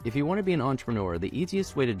If you want to be an entrepreneur, the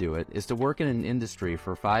easiest way to do it is to work in an industry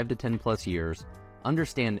for 5 to 10 plus years,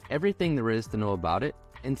 understand everything there is to know about it,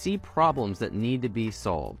 and see problems that need to be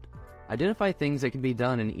solved. Identify things that can be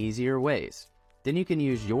done in easier ways. Then you can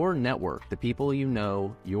use your network, the people you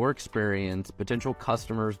know, your experience, potential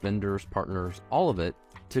customers, vendors, partners, all of it,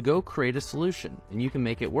 to go create a solution. And you can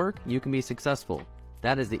make it work, you can be successful.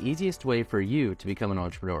 That is the easiest way for you to become an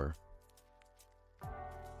entrepreneur.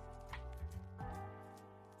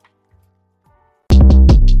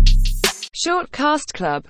 Shortcast Club